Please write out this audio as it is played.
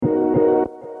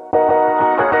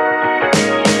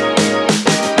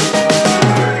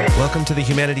to the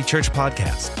Humanity Church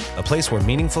podcast, a place where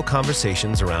meaningful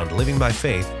conversations around living by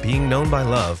faith, being known by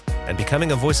love, and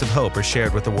becoming a voice of hope are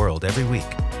shared with the world every week.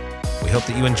 We hope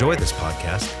that you enjoy this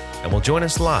podcast and will join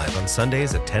us live on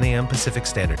Sundays at 10 a.m. Pacific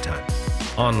Standard Time,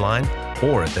 online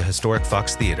or at the historic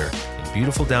Fox Theater in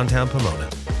beautiful downtown Pomona.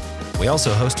 We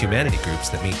also host humanity groups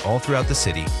that meet all throughout the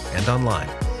city and online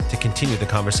to continue the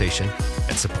conversation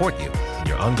and support you in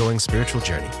your ongoing spiritual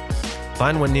journey.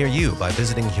 Find one near you by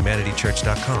visiting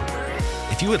humanitychurch.com.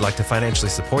 If you would like to financially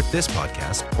support this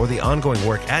podcast or the ongoing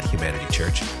work at Humanity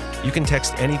Church, you can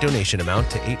text any donation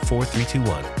amount to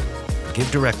 84321 or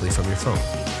give directly from your phone.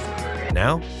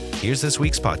 Now, here's this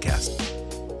week's podcast.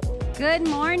 Good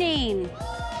morning.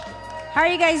 How are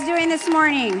you guys doing this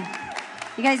morning?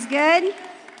 You guys good?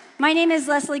 My name is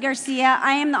Leslie Garcia.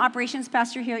 I am the operations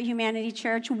pastor here at Humanity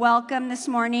Church. Welcome this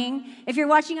morning. If you're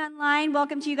watching online,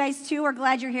 welcome to you guys too. We're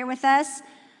glad you're here with us.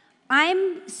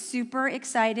 I'm super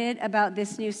excited about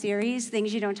this new series,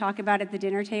 Things You Don't Talk About at the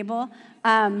Dinner Table.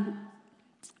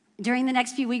 During the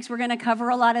next few weeks, we're going to cover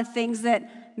a lot of things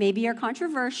that maybe are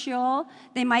controversial.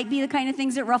 They might be the kind of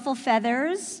things that ruffle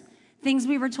feathers, things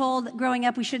we were told growing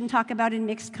up we shouldn't talk about in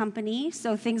mixed company.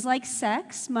 So things like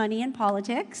sex, money, and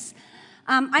politics.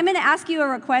 I'm going to ask you a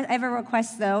request. I have a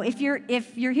request, though. If you're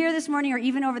here this morning or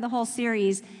even over the whole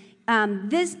series,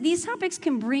 these topics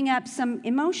can bring up some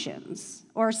emotions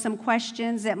or some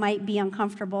questions that might be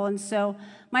uncomfortable. And so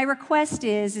my request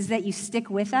is that you stick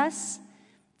with us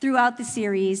throughout the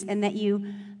series and that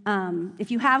you, if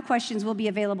you have questions, we'll be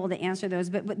available to answer those,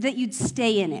 but that you'd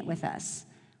stay in it with us.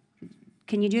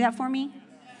 Can you do that for me?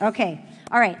 Okay.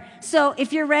 All right. So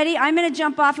if you're ready, I'm going to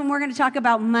jump off and we're going to talk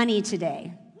about money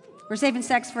today. We're saving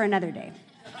sex for another day.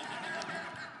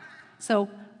 So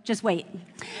just wait.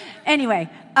 Anyway,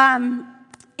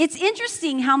 it's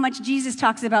interesting how much Jesus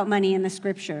talks about money in the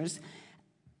scriptures.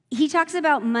 He talks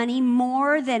about money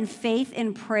more than faith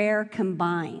and prayer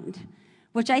combined,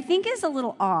 which I think is a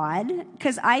little odd,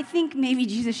 because I think maybe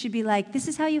Jesus should be like, this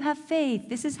is how you have faith,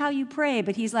 this is how you pray.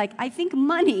 But he's like, I think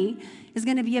money is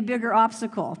going to be a bigger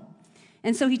obstacle.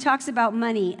 And so he talks about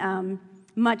money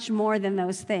much more than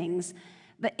those things.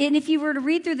 And if you were to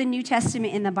read through the New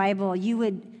Testament in the Bible, you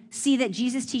would see that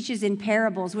Jesus teaches in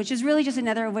parables, which is really just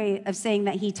another way of saying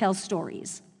that he tells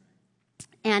stories.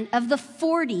 And of the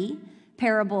 40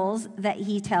 parables that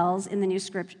he tells in the New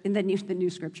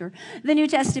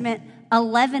Testament,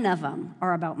 11 of them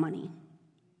are about money.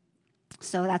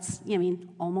 So that's,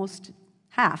 almost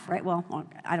half, right? Well,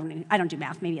 I don't do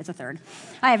math. Maybe it's a third.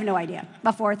 I have no idea.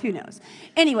 A fourth, who knows?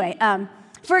 Anyway,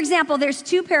 for example, there's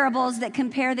two parables that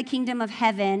compare the kingdom of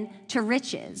heaven to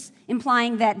riches,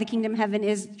 implying that the kingdom of heaven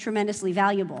is tremendously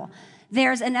valuable.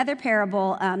 There's another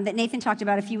parable that Nathan talked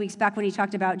about a few weeks back when he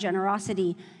talked about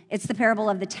generosity. It's the parable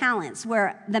of the talents,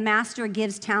 where the master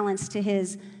gives talents to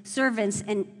his servants,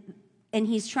 and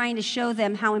he's trying to show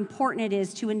them how important it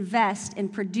is to invest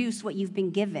and produce what you've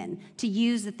been given, to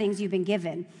use the things you've been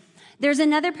given. There's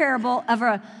another parable of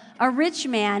a rich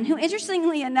man who,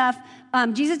 interestingly enough,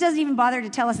 Jesus doesn't even bother to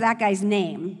tell us that guy's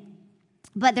name.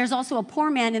 But there's also a poor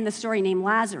man in the story named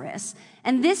Lazarus.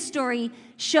 And this story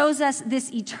shows us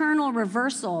this eternal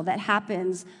reversal that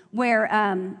happens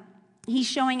where he's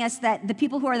showing us that the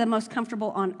people who are the most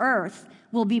comfortable on earth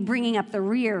will be bringing up the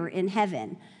rear in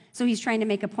heaven. So he's trying to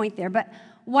make a point there. But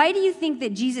why do you think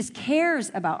that Jesus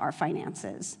cares about our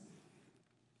finances?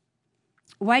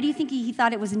 Why do you think he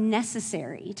thought it was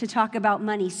necessary to talk about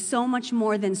money so much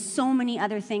more than so many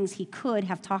other things he could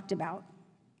have talked about?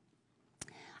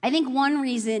 I think one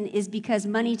reason is because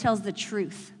money tells the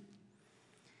truth.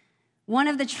 One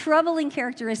of the troubling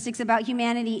characteristics about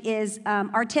humanity is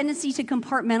our tendency to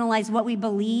compartmentalize what we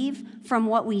believe from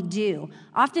what we do.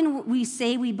 Often we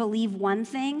say we believe one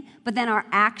thing, but then our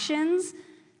actions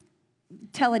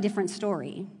tell a different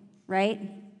story, right?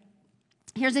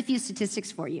 Here's a few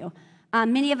statistics for you.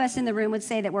 Many of us in the room would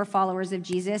say that we're followers of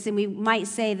Jesus, and we might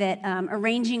say that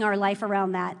arranging our life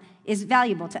around that is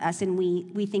valuable to us, and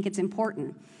we think it's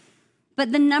important.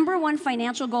 But the number one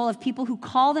financial goal of people who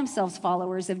call themselves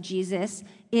followers of Jesus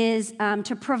is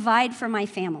to provide for my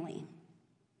family.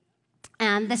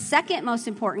 And the second most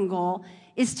important goal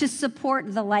is to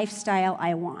support the lifestyle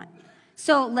I want.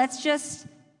 So let's just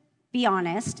be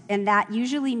honest, and that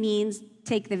usually means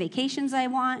take the vacations I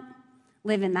want,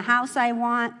 live in the house I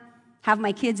want, have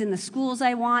my kids in the schools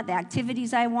I want, the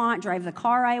activities I want, drive the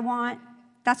car I want.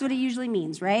 That's what it usually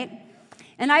means, right?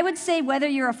 And I would say whether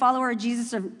you're a follower of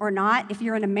Jesus or not, if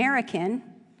you're an American,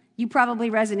 you probably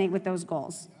resonate with those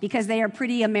goals because they are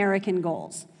pretty American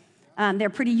goals. They're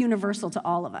pretty universal to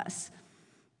all of us.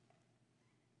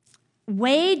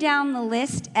 way down the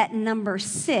list at number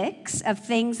 6 of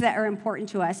things that are important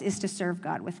to us is to serve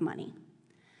God with money.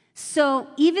 So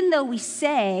even though we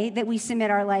say that we submit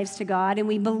our lives to God and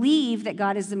we believe that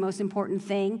God is the most important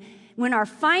thing, when our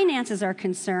finances are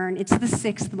concerned, it's the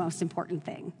 6th most important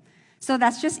thing. So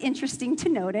that's just interesting to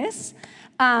notice.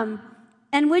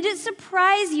 And would it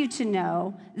surprise you to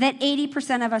know that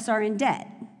 80% of us are in debt?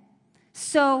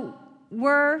 So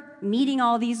we're meeting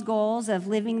all these goals of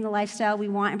living the lifestyle we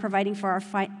want and providing for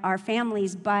our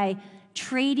families by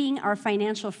trading our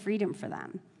financial freedom for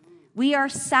them. We are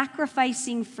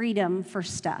sacrificing freedom for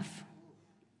stuff.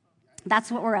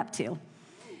 That's what we're up to.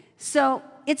 So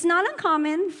it's not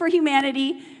uncommon for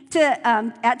humanity to,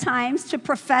 at times, to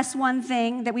profess one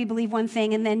thing, that we believe one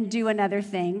thing, and then do another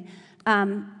thing.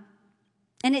 And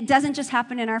it doesn't just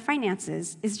happen in our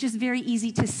finances. It's just very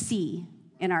easy to see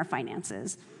in our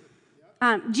finances.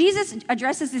 Jesus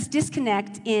addresses this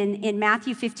disconnect in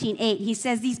Matthew 15:8. He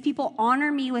says, "These people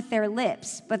honor me with their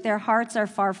lips, but their hearts are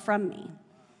far from me."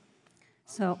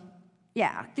 So,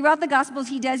 yeah, throughout the Gospels,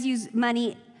 he does use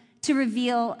money to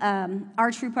reveal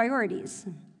our true priorities.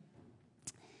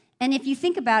 And if you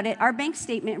think about it, our bank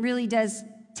statement really does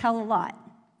tell a lot.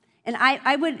 And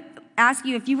I would ask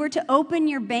you, if you were to open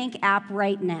your bank app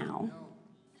right now,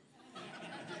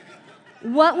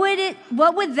 what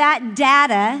would that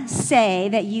data say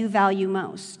that you value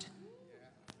most?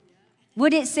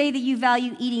 Would it say that you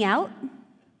value eating out?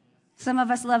 Some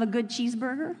of us love a good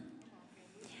cheeseburger.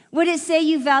 Would it say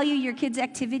you value your kids'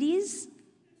 activities?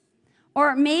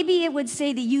 Or maybe it would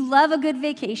say that you love a good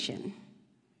vacation.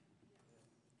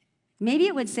 Maybe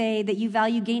it would say that you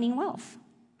value gaining wealth.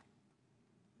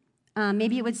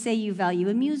 Maybe it would say you value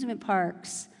amusement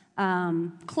parks,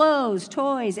 clothes,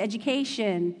 toys,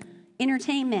 education,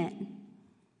 entertainment.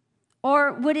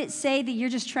 Or would it say that you're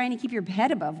just trying to keep your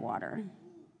head above water?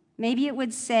 Maybe it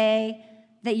would say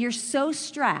that you're so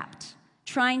strapped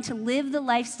trying to live the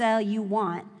lifestyle you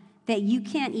want that you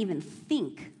can't even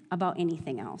think about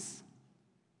anything else.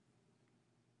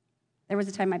 There was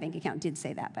a time my bank account did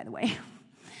say that, by the way.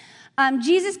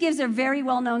 Jesus gives a very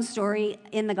well-known story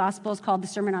in the Gospels called the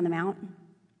Sermon on the Mount.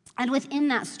 And within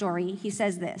that story, he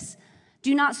says this: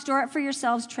 "Do not store up for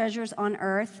yourselves treasures on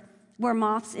earth where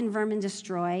moths and vermin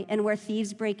destroy and where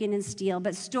thieves break in and steal,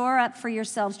 but store up for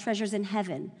yourselves treasures in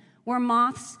heaven where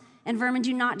moths and vermin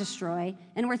do not destroy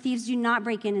and where thieves do not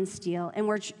break in and steal, and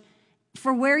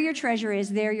for where your treasure is,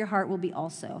 there your heart will be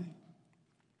also."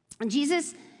 And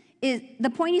the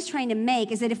point he's trying to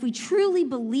make is that if we truly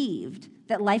believed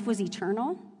that life was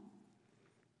eternal,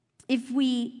 if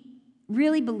we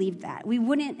really believed that, we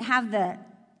wouldn't have the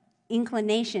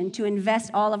inclination to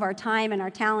invest all of our time and our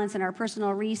talents and our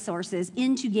personal resources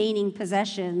into gaining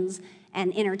possessions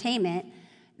and entertainment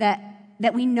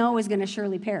that we know is going to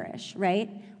surely perish, right?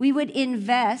 We would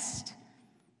invest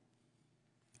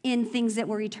in things that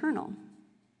were eternal.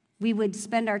 We would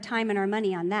spend our time and our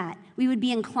money on that. We would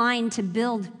be inclined to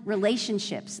build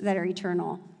relationships that are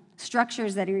eternal,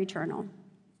 structures that are eternal.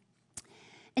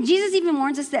 And Jesus even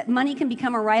warns us that money can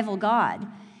become a rival god.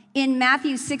 In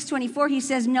Matthew 6:24, he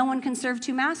says, "No one can serve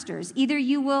two masters. Either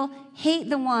you will hate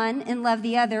the one and love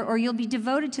the other, or you'll be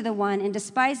devoted to the one and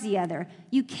despise the other.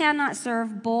 You cannot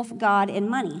serve both God and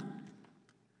money."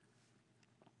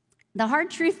 The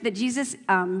hard truth that Jesus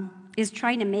is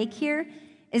trying to make here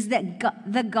is that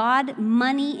the God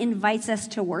money invites us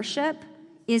to worship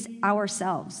is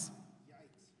ourselves.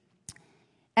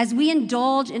 As we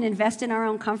indulge and invest in our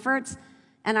own comforts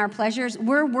and our pleasures,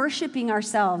 we're worshiping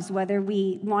ourselves, whether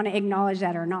we want to acknowledge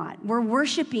that or not. We're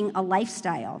worshiping a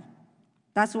lifestyle.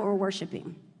 That's what we're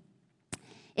worshiping.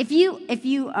 If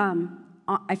you're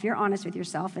honest with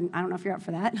yourself, and I don't know if you're up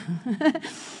for that,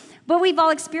 but we've all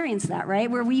experienced that, right?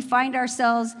 Where we find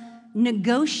ourselves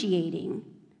negotiating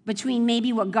between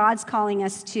maybe what God's calling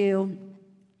us to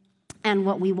and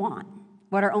what we want,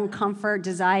 what our own comfort,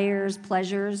 desires,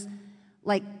 pleasures.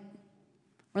 Like,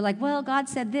 we're like, well, God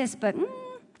said this, but,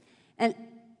 and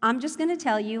I'm just going to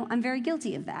tell you, I'm very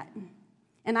guilty of that.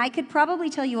 And I could probably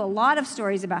tell you a lot of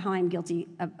stories about how I'm guilty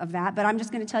of that, but I'm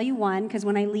just going to tell you one, because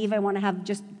when I leave, I want to have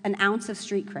just an ounce of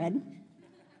street cred.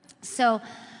 So,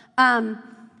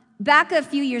 back a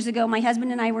few years ago, my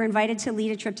husband and I were invited to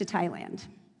lead a trip to Thailand.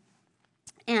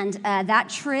 And that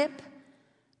trip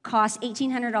cost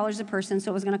 $1,800 a person,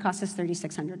 so it was going to cost us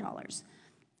 $3,600.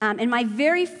 And my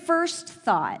very first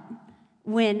thought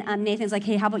when Nathan's like,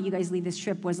 hey, how about you guys lead this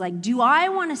trip, was like, do I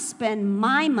want to spend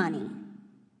my money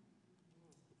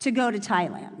to go to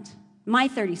Thailand? My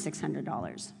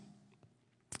 $3,600.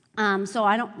 So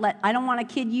I don't want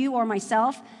to kid you or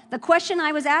myself. The question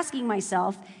I was asking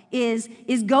myself is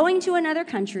going to another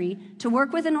country to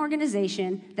work with an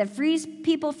organization that frees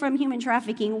people from human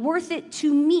trafficking worth it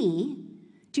to me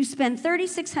to spend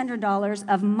 $3,600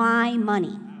 of my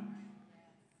money?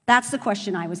 That's the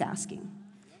question I was asking.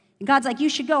 And God's like, you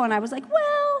should go. And I was like,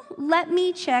 well, let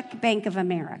me check Bank of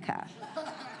America.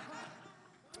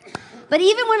 But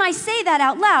even when I say that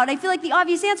out loud, I feel like the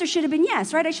obvious answer should have been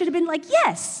yes, right? I should have been like,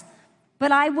 yes.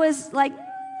 But I was like,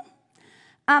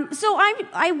 so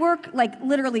I work like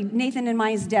literally, Nathan and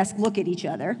my desk look at each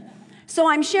other. So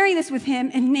I'm sharing this with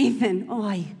him, and Nathan,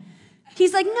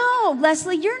 he's like, no,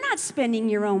 Leslie, you're not spending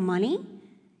your own money.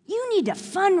 You need to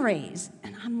fundraise.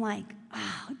 And I'm like,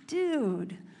 oh,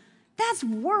 dude, that's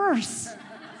worse.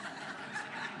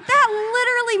 That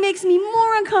literally makes me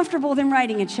more uncomfortable than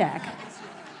writing a check.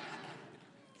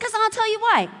 Because I'll tell you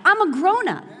why. I'm a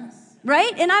grown-up,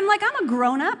 right? And I'm a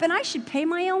grown-up, and I should pay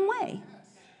my own way.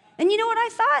 And you know what I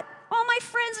thought? All my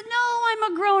friends know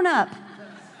I'm a grown-up.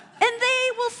 And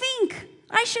they will think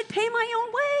I should pay my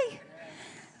own way.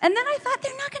 And then I thought,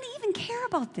 they're not going to even care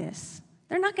about this.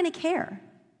 They're not going to care.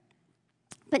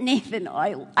 But Nathan,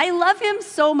 I love him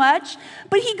so much.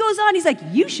 But he goes on, he's like,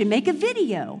 you should make a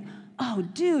video. Oh,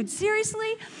 dude,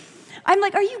 seriously? I'm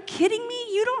like, are you kidding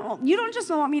me? You don't just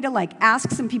want me to like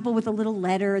ask some people with a little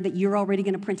letter that you're already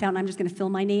going to print out and I'm just going to fill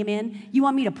my name in? You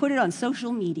want me to put it on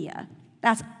social media?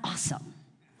 That's awesome.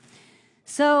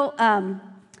 So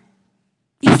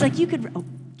he's like,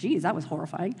 that was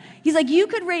horrifying. He's like, you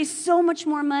could raise so much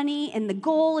more money, and the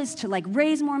goal is to like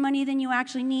raise more money than you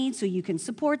actually need so you can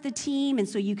support the team and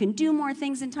so you can do more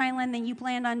things in Thailand than you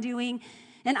planned on doing.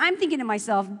 And I'm thinking to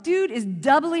myself, dude is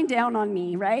doubling down on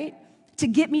me, right? To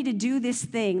get me to do this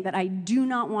thing that I do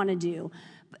not want to do.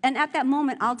 And at that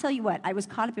moment, I'll tell you what, I was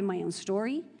caught up in my own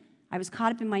story. I was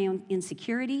caught up in my own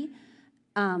insecurity.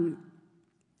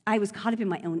 I was caught up in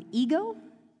my own ego.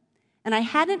 And I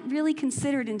hadn't really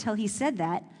considered until he said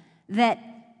that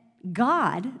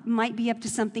God might be up to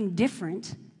something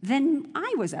different than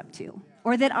I was up to,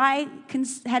 or that I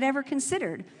had ever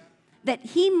considered. That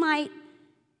he might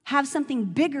have something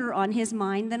bigger on his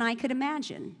mind than I could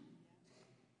imagine.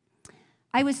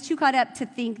 I was too caught up to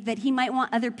think that he might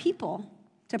want other people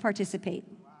to participate.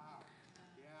 Wow.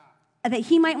 Yeah. That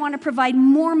he might want to provide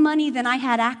more money than I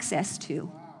had access to.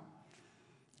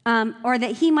 Wow. Or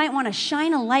that he might want to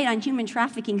shine a light on human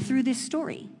trafficking through this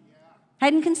story. Yeah. I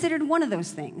hadn't considered one of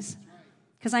those things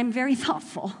because I'm very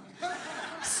thoughtful.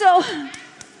 So,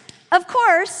 of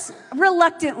course,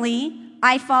 reluctantly,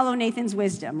 I follow Nathan's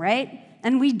wisdom, right?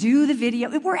 And we do the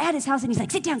video. We're at his house and he's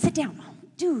like, sit down. Oh,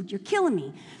 dude, you're killing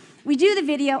me. We do the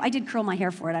video. I did curl my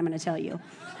hair for it, I'm going to tell you.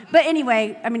 But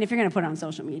anyway, I mean, if you're going to put it on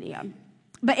social media.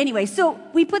 But anyway, so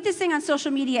we put this thing on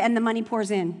social media and the money pours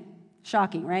in.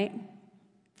 Shocking, right?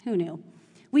 Who knew?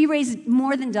 We raised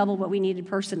more than double what we needed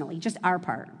personally, just our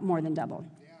part, more than double.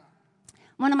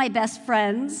 One of my best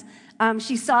friends,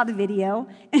 she saw the video,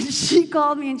 and she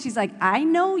called me, and she's like, I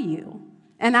know you,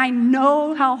 and I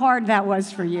know how hard that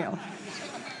was for you.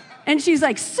 And she's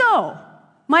like, so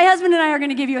my husband and I are going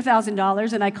to give you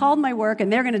 $1,000, and I called my work,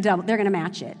 and they're going to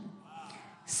match it.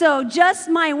 So just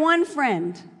my one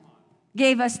friend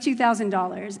gave us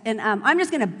 $2,000,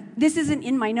 and this isn't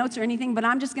in my notes or anything, but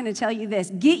I'm just going to tell you this.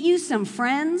 Get you some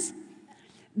friends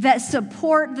that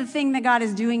support the thing that God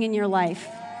is doing in your life.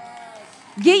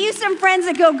 Get you some friends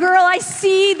that go, girl, I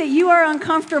see that you are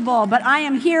uncomfortable, but I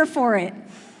am here for it,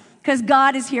 because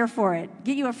God is here for it.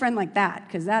 Get you a friend like that,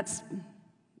 because that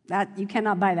you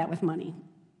cannot buy that with money.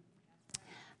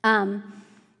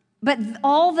 But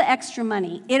all the extra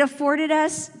money, it afforded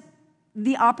us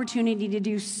the opportunity to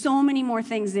do so many more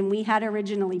things than we had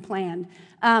originally planned.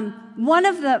 One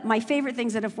of my favorite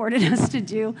things it afforded us to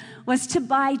do was to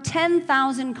buy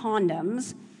 10,000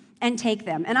 condoms and take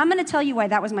them. And I'm going to tell you why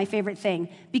that was my favorite thing.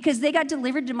 Because they got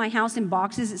delivered to my house in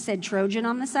boxes that said Trojan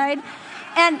on the side.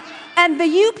 And the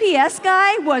UPS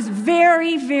guy was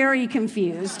very, very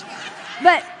confused.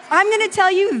 But I'm going to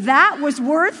tell you, that was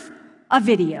worth a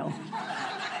video.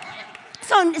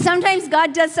 So sometimes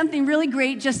God does something really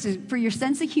great just for your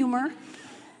sense of humor.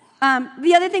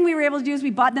 The other thing we were able to do is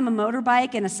we bought them a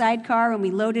motorbike and a sidecar, and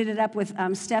we loaded it up with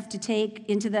stuff to take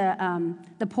into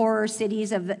the poorer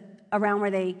cities around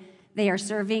where they are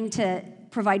serving to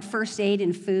provide first aid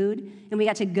and food. And we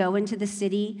got to go into the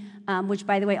city, which,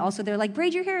 by the way, also they're like,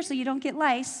 braid your hair so you don't get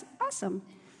lice. Awesome.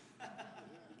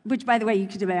 Which, by the way, you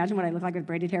could imagine what I look like with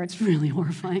braided hair. It's really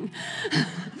horrifying.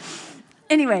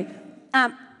 Anyway,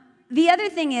 the other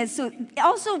thing is, so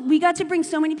also we got to bring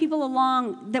so many people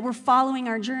along that were following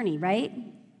our journey, right?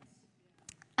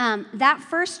 That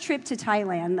first trip to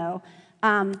Thailand, though,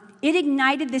 it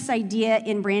ignited this idea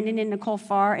in Brandon and Nicole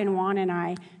Farr and Juan and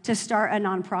I to start a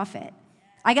nonprofit.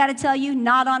 I got to tell you,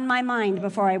 not on my mind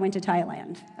before I went to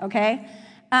Thailand, okay?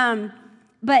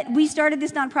 But we started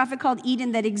this nonprofit called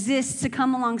Eden that exists to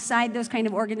come alongside those kind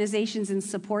of organizations and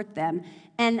support them.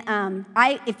 And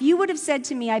if you would have said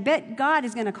to me, I bet God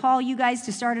is going to call you guys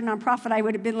to start a nonprofit, I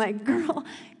would have been like, girl,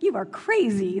 you are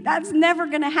crazy. That's never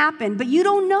going to happen. But you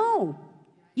don't know.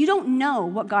 You don't know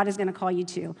what God is going to call you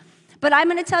to. But I'm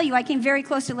going to tell you, I came very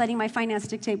close to letting my finance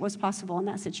dictate what's possible in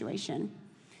that situation.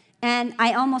 And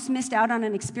I almost missed out on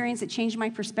an experience that changed my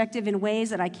perspective in ways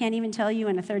that I can't even tell you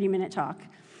in a 30-minute talk.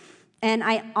 And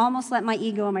I almost let my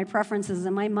ego and my preferences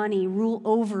and my money rule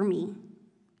over me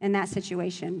in that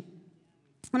situation.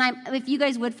 And if you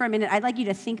guys would for a minute, I'd like you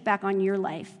to think back on your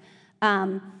life.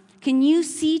 Can you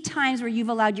see times where you've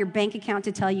allowed your bank account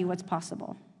to tell you what's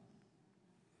possible?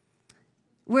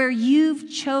 Where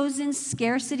you've chosen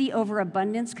scarcity over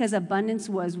abundance because abundance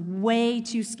was way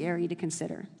too scary to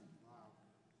consider.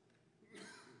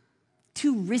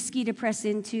 Too risky to press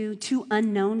into, too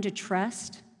unknown to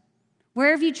trust?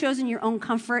 Where have you chosen your own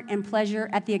comfort and pleasure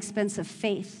at the expense of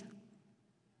faith?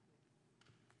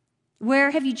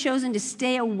 Where have you chosen to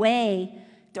stay away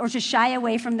or to shy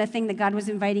away from the thing that God was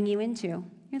inviting you into?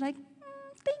 You're like,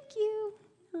 thank you.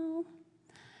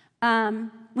 No.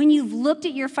 When you've looked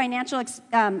at your financial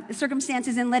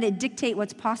circumstances and let it dictate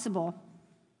what's possible,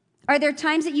 are there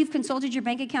times that you've consulted your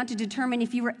bank account to determine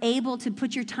if you were able to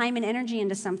put your time and energy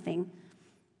into something?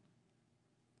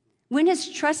 When has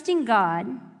trusting God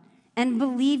and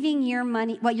believing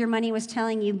what your money was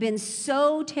telling you been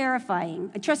so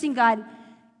terrifying, trusting God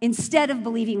instead of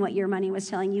believing what your money was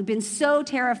telling you, been so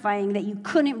terrifying that you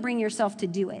couldn't bring yourself to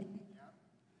do it?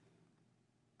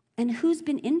 And who's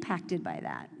been impacted by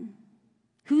that?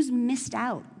 Who's missed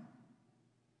out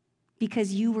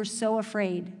because you were so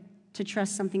afraid to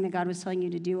trust something that God was telling you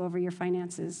to do over your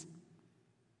finances?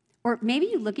 Or maybe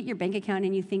you look at your bank account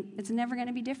and you think, it's never going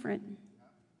to be different.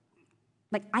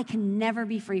 Like, I can never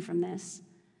be free from this.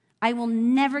 I will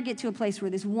never get to a place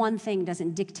where this one thing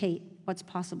doesn't dictate what's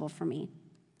possible for me.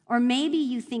 Or maybe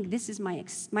you think this is my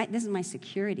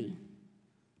security.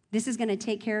 This is going to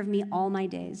take care of me all my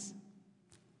days.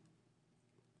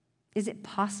 Is it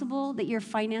possible that your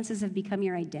finances have become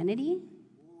your identity?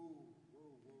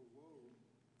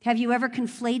 Have you ever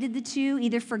conflated the two,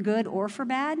 either for good or for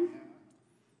bad?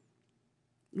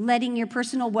 Letting your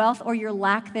personal wealth or your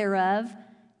lack thereof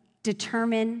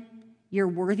determine your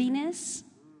worthiness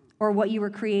or what you were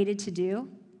created to do?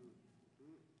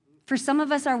 For some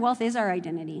of us, our wealth is our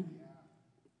identity.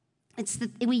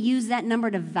 We use that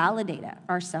number to validate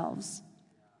ourselves.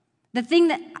 The thing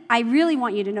that I really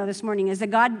want you to know this morning is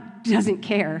that God doesn't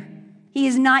care. He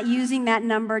is not using that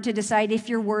number to decide if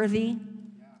you're worthy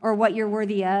or what you're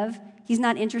worthy of. He's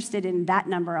not interested in that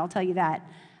number, I'll tell you that.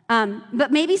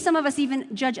 But maybe some of us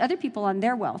even judge other people on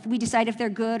their wealth. We decide if they're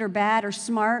good or bad or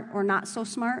smart or not so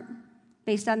smart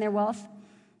based on their wealth.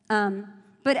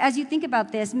 But as you think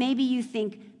about this, maybe you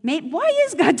think, why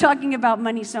is God talking about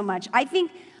money so much? I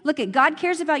think, God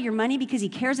cares about your money because he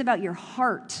cares about your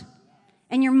heart.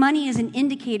 And your money is an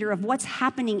indicator of what's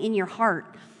happening in your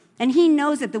heart. And he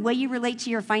knows that the way you relate to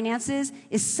your finances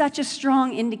is such a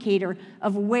strong indicator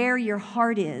of where your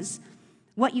heart is,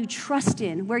 what you trust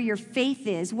in, where your faith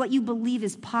is, what you believe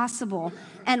is possible,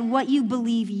 and what you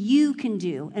believe you can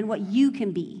do and what you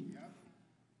can be.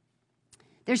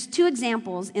 There's two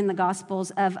examples in the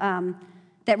Gospels of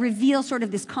that reveal sort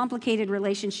of this complicated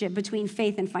relationship between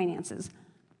faith and finances.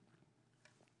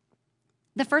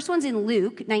 The first one's in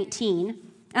Luke 19, and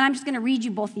I'm just going to read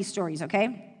you both these stories,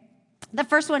 okay? The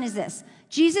first one is this.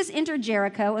 Jesus entered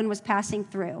Jericho and was passing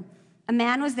through. A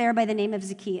man was there by the name of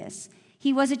Zacchaeus.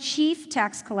 He was a chief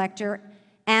tax collector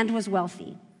and was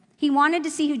wealthy. He wanted to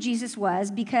see who Jesus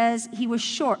was because he was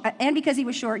short,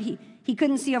 he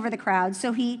couldn't see over the crowd.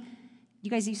 So you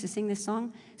guys used to sing this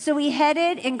song? So he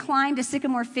headed and climbed a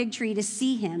sycamore fig tree to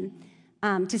see him,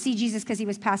 to see Jesus because he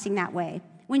was passing that way.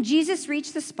 When Jesus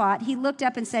reached the spot, he looked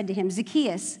up and said to him,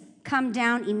 Zacchaeus, come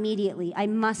down immediately. I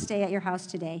must stay at your house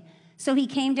today. So he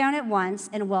came down at once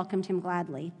and welcomed him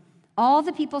gladly. All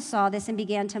the people saw this and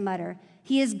began to mutter,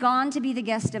 he has gone to be the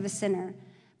guest of a sinner.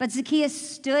 But Zacchaeus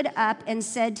stood up and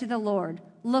said to the Lord,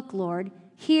 look, Lord,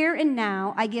 here and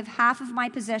now I give half of my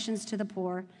possessions to the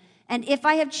poor. And if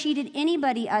I have cheated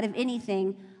anybody out of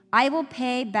anything, I will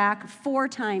pay back 4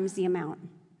 times the amount.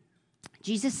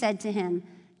 Jesus said to him,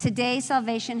 today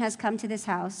salvation has come to this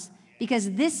house,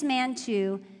 because this man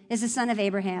too is the son of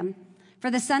Abraham. For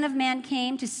the Son of Man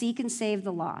came to seek and save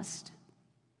the lost.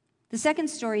 The second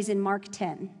story is in Mark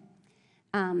 10.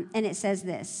 And it says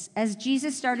this: as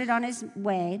Jesus started on his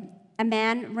way, a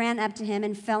man ran up to him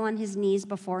and fell on his knees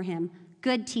before him.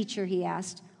 "Good teacher," he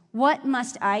asked, "what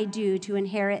must I do to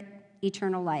inherit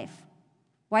eternal life?"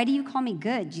 "Why do you call me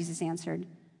good?" Jesus answered.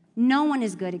 "No one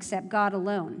is good except God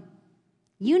alone.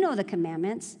 You know the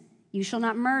commandments. You shall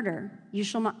not murder. You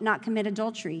shall not commit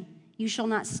adultery. You shall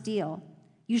not steal.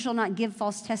 You shall not give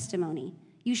false testimony.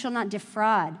 You shall not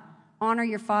defraud. Honor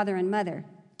your father and mother."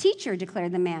 "Teacher,"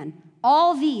 declared the man,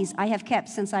 "all these I have kept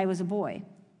since I was a boy."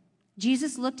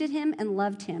 Jesus looked at him and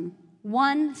loved him.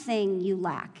 "One thing you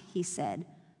lack," he said.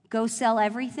 "Go sell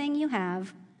everything you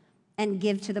have and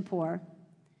give to the poor,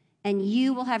 and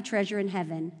you will have treasure in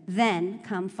heaven. Then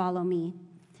come follow me."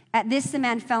 At this, the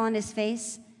man fell on his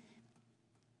face,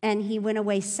 and he went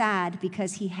away sad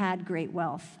because he had great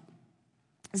wealth.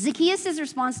 Zacchaeus'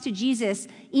 response to Jesus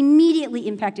immediately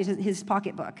impacted his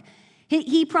pocketbook.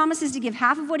 He promises to give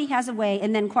half of what he has away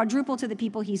and then quadruple to the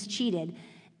people he's cheated.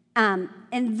 And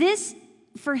this,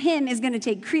 for him, is going to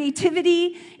take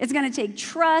creativity. It's going to take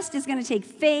trust. It's going to take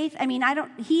faith. I mean,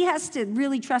 he has to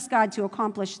really trust God to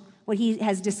accomplish what he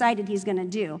has decided he's going to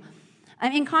do.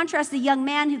 In contrast, the young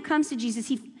man who comes to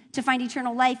Jesus to find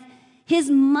eternal life, his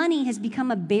money has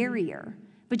become a barrier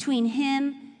between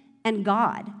him and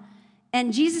God.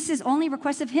 And Jesus' only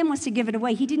request of him was to give it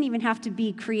away. He didn't even have to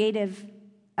be creative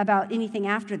about anything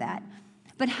after that.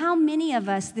 But how many of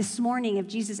us this morning, if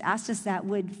Jesus asked us that,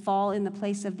 would fall in the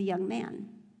place of the young man?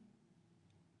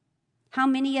 How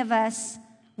many of us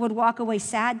would walk away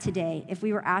sad today if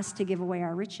we were asked to give away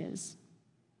our riches?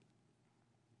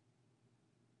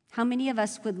 How many of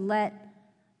us would let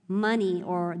money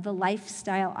or the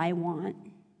lifestyle I want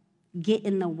get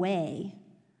in the way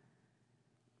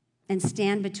and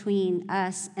stand between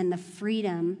us and the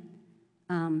freedom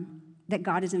that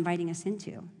God is inviting us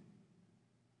into?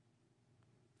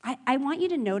 I want you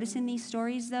to notice in these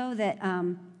stories, though,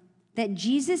 that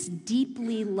Jesus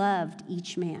deeply loved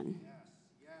each man.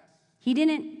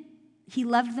 He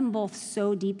loved them both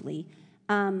so deeply.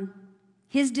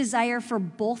 His desire for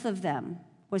both of them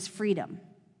was freedom.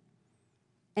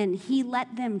 And he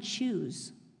let them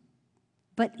choose.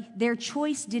 But their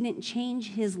choice didn't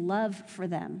change his love for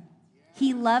them.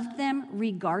 He loved them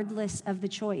regardless of the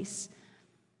choice.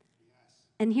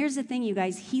 And here's the thing, you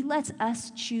guys. He lets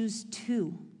us choose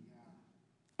too.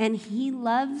 And he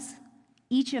loves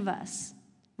each of us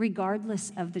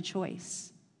regardless of the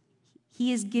choice.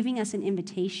 He is giving us an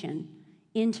invitation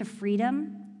into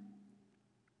freedom.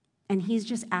 And he's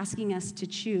just asking us to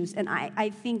choose. And I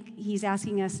think he's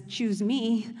asking us, choose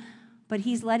me, but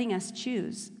he's letting us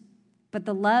choose. But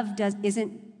the love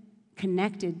isn't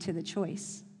connected to the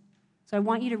choice. So I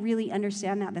want you to really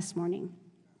understand that this morning.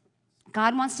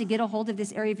 God wants to get a hold of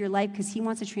this area of your life because he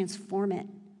wants to transform it.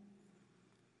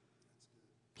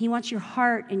 He wants your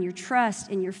heart and your trust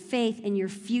and your faith and your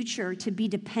future to be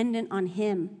dependent on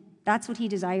him. That's what he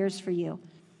desires for you,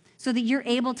 so that you're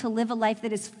able to live a life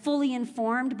that is fully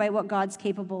informed by what God's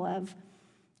capable of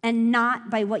and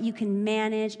not by what you can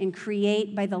manage and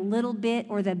create by the little bit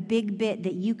or the big bit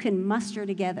that you can muster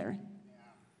together.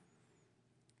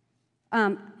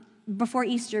 Before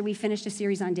Easter, we finished a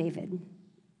series on David.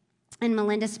 And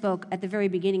Melinda spoke at the very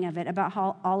beginning of it about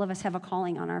how all of us have a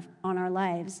calling on our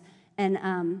lives.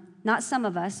 And not some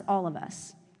of us, all of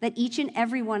us. That each and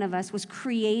every one of us was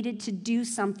created to do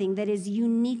something that is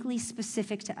uniquely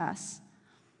specific to us.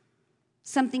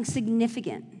 Something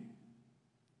significant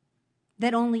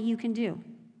that only you can do.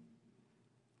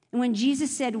 And when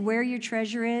Jesus said, "Where your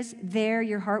treasure is, there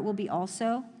your heart will be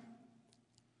also,"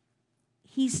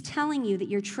 he's telling you that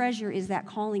your treasure is that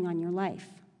calling on your life.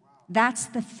 That's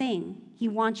the thing he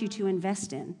wants you to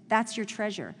invest in. That's your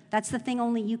treasure. That's the thing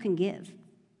only you can give.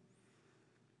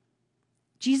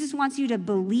 Jesus wants you to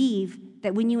believe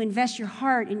that when you invest your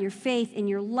heart and your faith and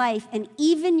your life and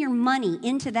even your money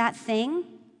into that thing,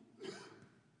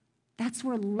 that's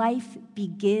where life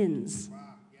begins.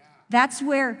 That's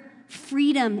where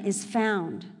freedom is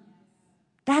found.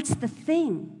 That's the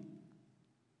thing.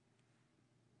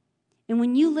 And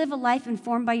when you live a life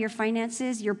informed by your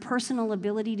finances, your personal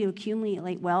ability to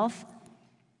accumulate wealth,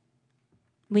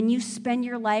 when you spend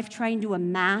your life trying to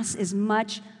amass as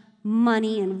much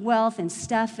money and wealth and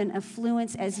stuff and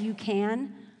affluence as you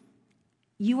can,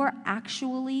 you are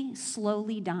actually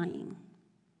slowly dying.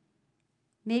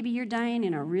 Maybe you're dying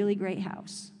in a really great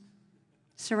house,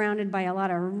 surrounded by a lot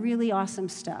of really awesome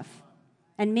stuff.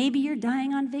 And maybe you're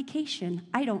dying on vacation.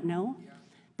 I don't know.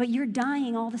 But you're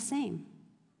dying all the same.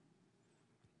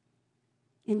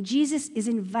 And Jesus is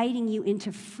inviting you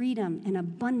into freedom and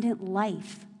abundant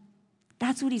life.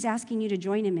 That's what he's asking you to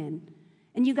join him in.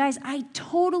 And you guys, I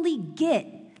totally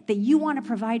get that you want to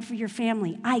provide for your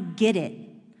family. I get it.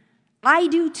 I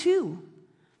do too.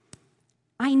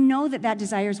 I know that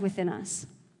desire is within us.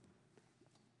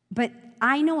 But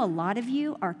I know a lot of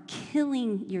you are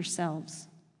killing yourselves,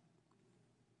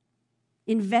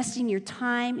 investing your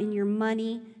time and your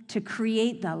money to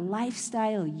create the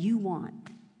lifestyle you want.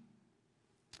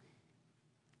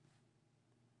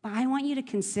 But I want you to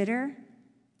consider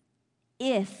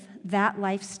if that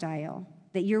lifestyle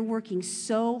that you're working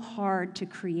so hard to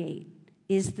create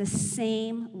is the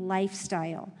same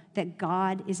lifestyle that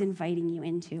God is inviting you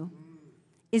into.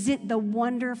 Is it the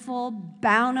wonderful,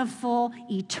 bountiful,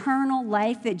 eternal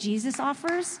life that Jesus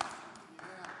offers?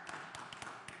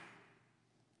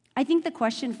 I think the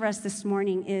question for us this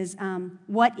morning is,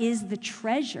 what is the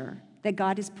treasure that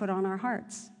God has put on our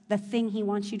hearts? The thing he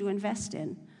wants you to invest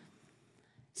in.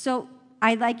 So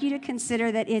I'd like you to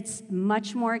consider that it's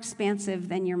much more expansive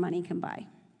than your money can buy.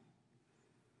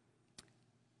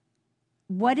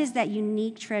 What is that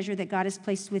unique treasure that God has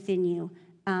placed within you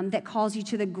that calls you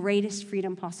to the greatest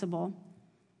freedom possible?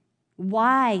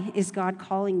 Why is God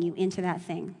calling you into that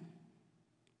thing?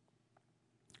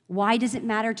 Why does it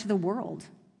matter to the world,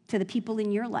 to the people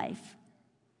in your life?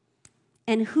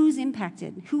 And who's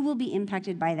impacted? Who will be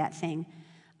impacted by that thing?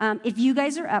 If you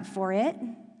guys are up for it,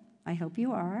 I hope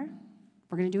you are.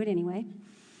 We're going to do it anyway.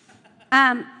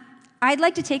 I'd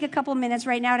like to take a couple minutes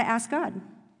right now to ask God,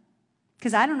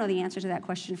 because I don't know the answer to that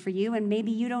question for you, and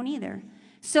maybe you don't either.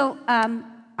 So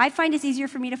I find it's easier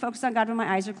for me to focus on God when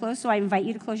my eyes are closed, so I invite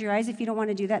you to close your eyes. If you don't want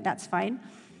to do that, that's fine.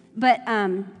 But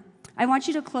I want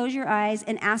you to close your eyes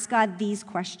and ask God these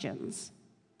questions.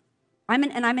 I'm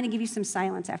going to give you some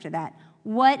silence after that.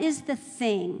 What is the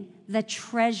thing, the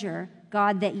treasure,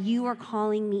 God, that you are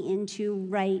calling me into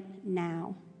right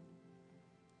now?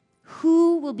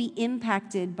 Who will be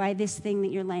impacted by this thing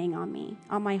that you're laying on me,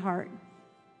 on my heart?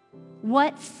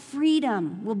 What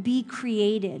freedom will be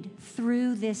created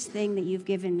through this thing that you've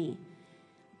given me?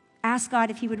 Ask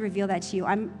God if he would reveal that to you.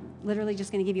 I'm literally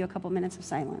just going to give you a couple minutes of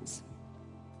silence.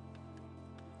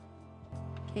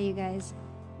 Okay, you guys,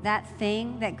 that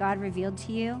thing that God revealed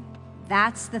to you,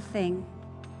 that's the thing.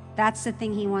 That's the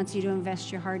thing he wants you to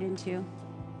invest your heart into.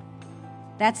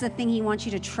 That's the thing he wants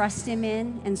you to trust him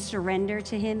in and surrender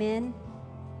to him in.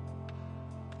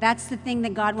 That's the thing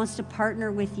that God wants to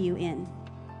partner with you in.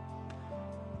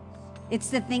 It's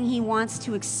the thing he wants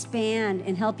to expand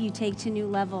and help you take to new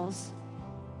levels.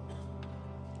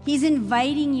 He's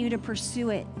inviting you to pursue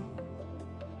it.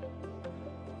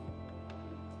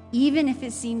 Even if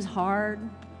it seems hard,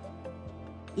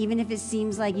 even if it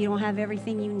seems like you don't have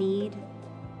everything you need,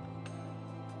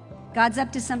 God's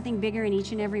up to something bigger in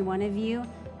each and every one of you,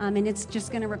 and it's just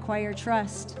going to require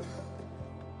trust.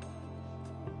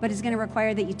 But it's going to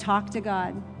require that you talk to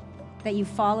God, that you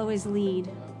follow his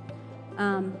lead.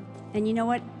 And you know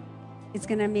what? It's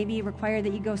going to maybe require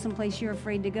that you go someplace you're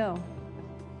afraid to go.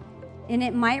 And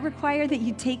it might require that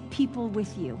you take people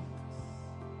with you.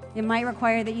 It might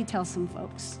require that you tell some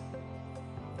folks.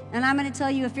 And I'm going to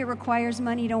tell you, if it requires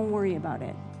money, don't worry about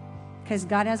it, because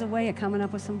God has a way of coming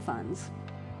up with some funds.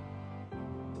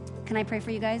 Can I pray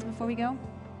for you guys before we go?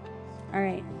 All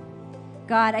right.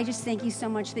 God, I just thank you so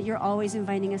much that you're always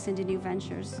inviting us into new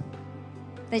ventures,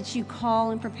 that you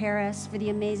call and prepare us for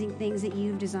the amazing things that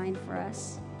you've designed for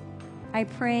us. I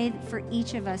pray for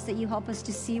each of us that you help us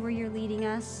to see where you're leading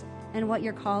us and what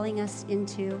you're calling us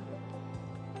into,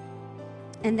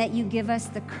 and that you give us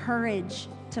the courage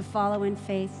to follow in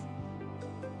faith.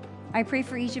 I pray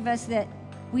for each of us that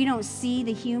we don't see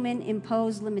the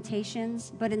human-imposed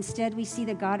limitations, but instead we see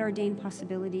the God-ordained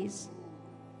possibilities.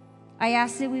 I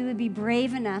ask that we would be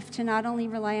brave enough to not only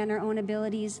rely on our own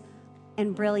abilities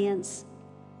and brilliance,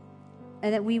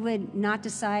 and that we would not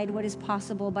decide what is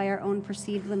possible by our own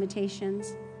perceived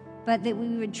limitations, but that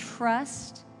we would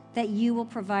trust that you will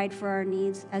provide for our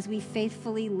needs as we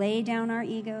faithfully lay down our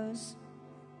egos,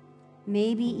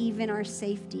 maybe even our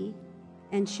safety,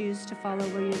 and choose to follow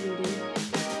where you're leading.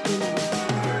 Amen.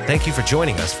 Thank you for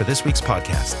joining us for this week's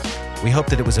podcast. We hope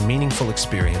that it was a meaningful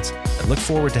experience and look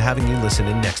forward to having you listen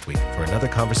in next week for another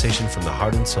conversation from the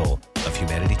heart and soul of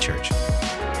Humanity Church.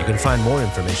 You can find more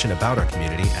information about our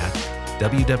community at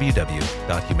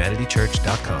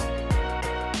www.humanitychurch.com.